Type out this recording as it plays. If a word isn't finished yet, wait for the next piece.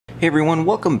Hey everyone,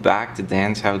 welcome back to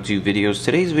Dan's How-To Videos.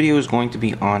 Today's video is going to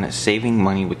be on saving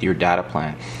money with your data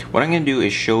plan. What I'm going to do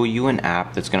is show you an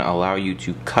app that's going to allow you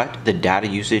to cut the data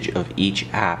usage of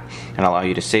each app and allow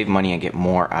you to save money and get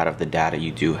more out of the data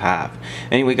you do have.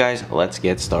 Anyway guys, let's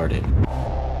get started.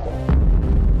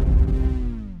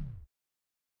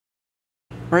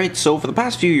 Alright, so for the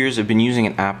past few years I've been using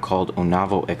an app called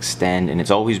Onavo Extend, and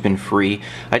it's always been free.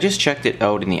 I just checked it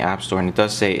out in the App Store and it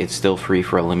does say it's still free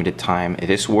for a limited time.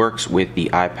 This works with the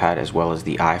iPad as well as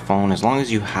the iPhone as long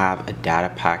as you have a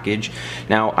data package.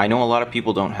 Now I know a lot of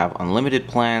people don't have unlimited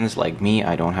plans like me.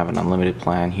 I don't have an unlimited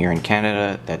plan here in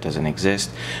Canada. That doesn't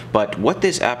exist. But what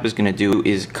this app is going to do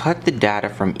is cut the data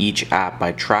from each app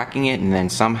by tracking it, and then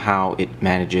somehow it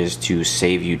manages to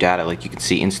save you data. Like you can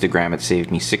see Instagram, it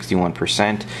saved me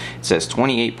 61%. It says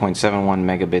 28.71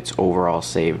 megabits overall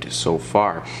saved so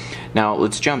far. Now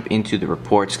let's jump into the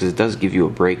reports because it does give you a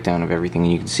breakdown of everything,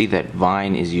 and you can see that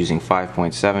Vine is using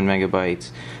 5.7 megabytes,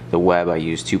 the web I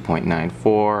use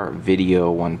 2.94,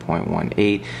 video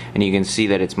 1.18, and you can see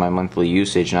that it's my monthly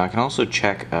usage. Now I can also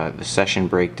check the session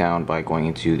breakdown by going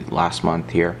into last month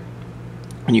here.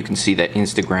 And you can see that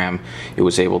Instagram, it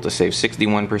was able to save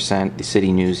 61%, the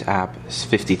City News app is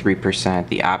 53%,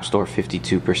 the App Store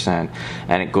 52%,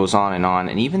 and it goes on.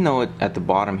 And even though at the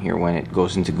bottom here, when it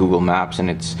goes into Google Maps and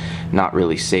it's not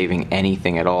really saving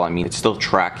anything at all, I mean, it's still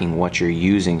tracking what you're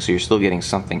using, so you're still getting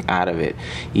something out of it,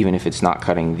 even if it's not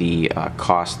cutting the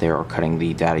cost there or cutting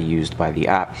the data used by the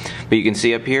app. But you can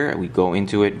see up here, we go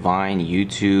into it, Vine,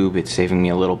 YouTube, it's saving me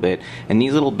a little bit, and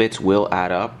these little bits will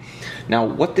add up. Now,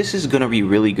 what this is going to be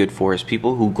really good for is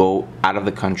people who go out of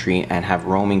the country and have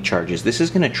roaming charges. This is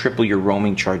going to triple your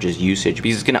roaming charges usage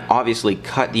because it's going to obviously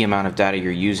cut the amount of data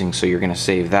you're using, so you're going to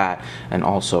save that and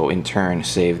also in turn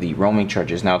save the roaming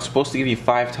charges. Now, it's supposed to give you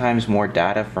 5 times more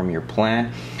data from your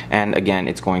plan, and again,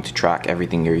 it's going to track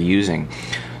everything you're using.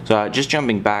 So just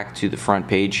jumping back to the front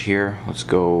page here, let's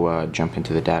go jump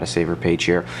into the data saver page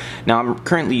here. Now I'm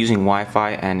currently using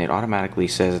Wi-Fi, and it automatically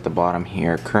says at the bottom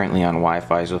here, currently on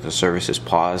Wi-Fi, so the service is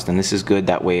paused, and this is good.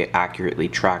 That way it accurately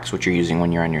tracks what you're using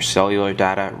when you're on your cellular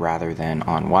data rather than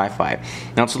on Wi-Fi.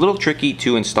 Now it's a little tricky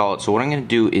to install it, so what I'm going to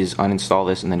do is uninstall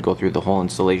this and then go through the whole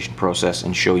installation process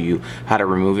and show you how to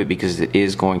remove it, because it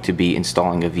is going to be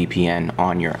installing a VPN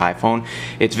on your iPhone.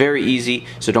 It's very easy,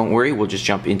 so don't worry, we'll just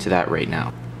jump into that right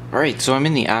now. Alright, so I'm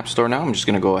in the App Store now. I'm just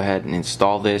going to go ahead and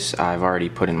install this. I've already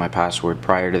put in my password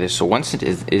prior to this, so once it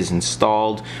is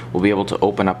installed, we'll be able to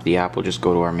open up the app. We'll just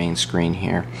go to our main screen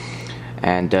here.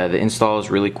 And the install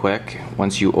is really quick.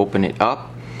 Once you open it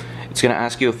up, it's going to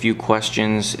ask you a few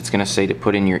questions. It's going to say to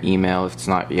put in your email if it's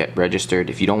not yet registered.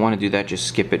 If you don't want to do that, just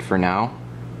skip it for now.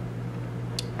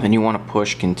 Then you want to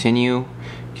push continue,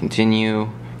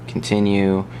 continue,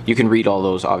 continue. You can read all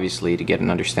those obviously to get an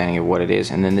understanding of what it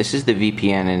is, and then this is the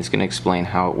VPN, and it's going to explain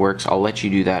how it works. I'll let you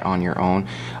do that on your own,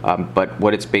 but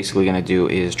what it's basically going to do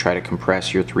is try to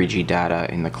compress your 3G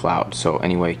data in the cloud. So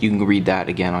anyway, you can read that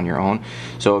again on your own.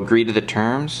 So agree to the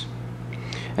terms,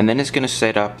 and then it's going to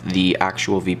set up the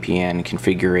actual VPN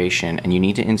configuration, and you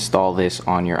need to install this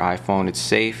on your iPhone. It's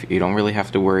safe, you don't really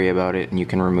have to worry about it, and you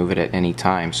can remove it at any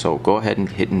time. So go ahead and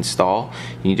hit install.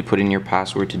 You need to put in your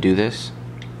password to do this.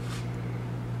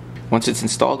 Once it's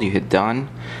installed, you hit done,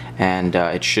 and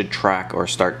it should track or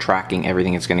start tracking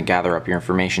everything. It's going to gather up your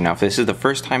information. Now, if this is the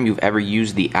first time you've ever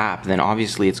used the app, then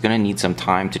obviously it's going to need some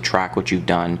time to track what you've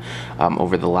done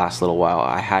over the last little while.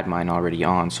 I had mine already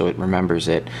on, so it remembers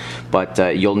it, but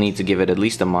you'll need to give it at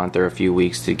least a month or a few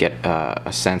weeks to get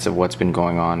a sense of what's been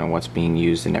going on and what's being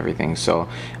used and everything. So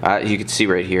you can see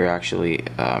right here, actually,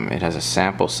 it has a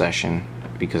sample session,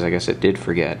 because I guess it did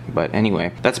forget. But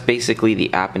anyway, that's basically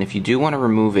the app, and if you do want to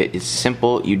remove it, it's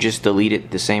simple. You just delete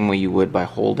it the same way you would by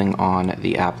holding on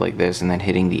the app like this and then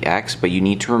hitting the X, but you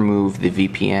need to remove the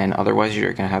VPN, otherwise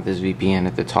you're going to have this VPN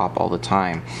at the top all the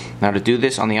time. Now to do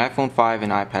this on the iPhone 5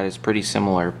 and iPad, it's pretty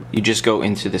similar. You just go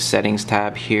into the settings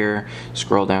tab here,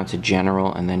 scroll down to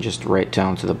general, and then just right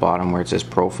down to the bottom where it says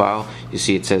profile, you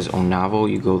see it says Onavo.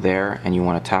 You go there and you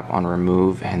want to tap on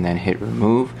remove and then hit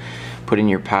remove. Put in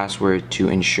your password to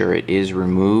ensure it is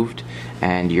removed,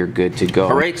 and you're good to go.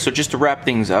 Alright, so just to wrap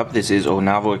things up, this is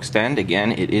Onavo Extend.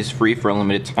 Again, it is free for a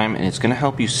limited time, and it's going to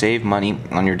help you save money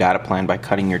on your data plan by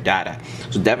cutting your data.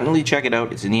 So definitely check it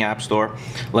out. It's in the App Store.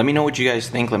 Let me know what you guys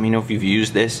think. Let me know if you've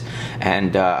used this,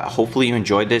 and hopefully you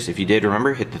enjoyed this. If you did,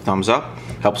 remember, hit the thumbs up.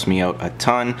 Helps me out a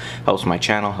ton, helps my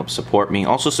channel, helps support me.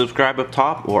 Also subscribe up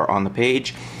top or on the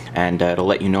page, and it'll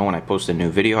let you know when I post a new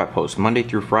video. I post Monday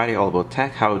through Friday all about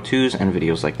tech, how-tos, and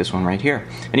videos like this one right here.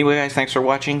 Anyway guys, thanks for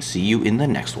watching. See you in the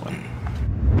next one.